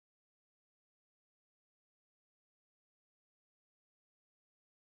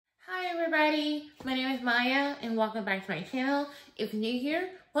Hi everybody, my name is Maya and welcome back to my channel. If you're new here,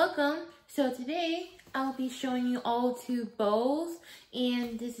 welcome. So today I'll be showing you all two bows,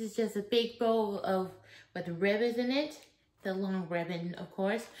 and this is just a big bow with ribbons in it. The long ribbon, of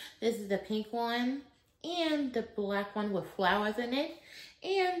course. This is the pink one and the black one with flowers in it.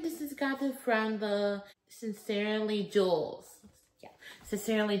 And this is got it from the Sincerely Jules. Yeah,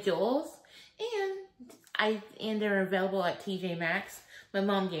 Sincerely Jules. And they're available at TJ Maxx. My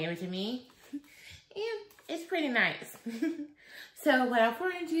mom gave it to me, and it's pretty nice. So without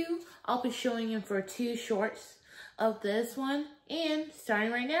further ado, I'll be showing you for two shorts of this one, and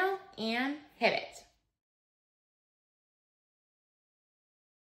starting right now, and hit it.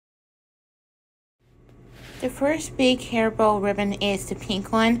 The first big hair bow ribbon is the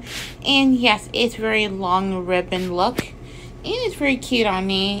pink one, and yes, it's very long ribbon look, and it's very cute on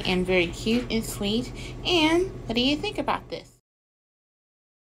me, and very cute and sweet. And what do you think about this?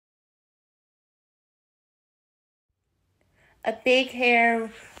 A big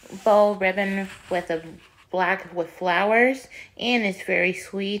hair bow ribbon with a black with flowers, and it's very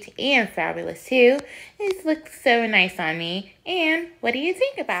sweet and fabulous too. It looks so nice on me. And what do you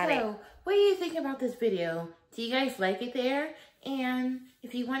think about it? What do you think about this video? Do you guys like it there? And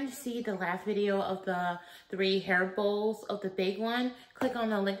if you want to see the last video of the 3 hair bows of the big one, click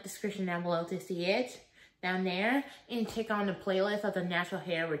on the link description down below to see it down there, and check on the playlist of the natural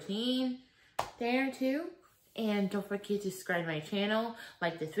hair routine there too. And don't forget to subscribe to my channel,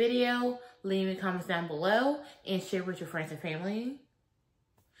 like this video, leave me comments down below, and share with your friends and family.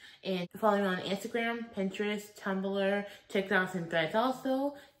 And follow me on Instagram, Pinterest, Tumblr, TikToks, and Threads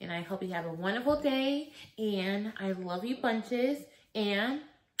also. And I hope you have a wonderful day, and I love you bunches, and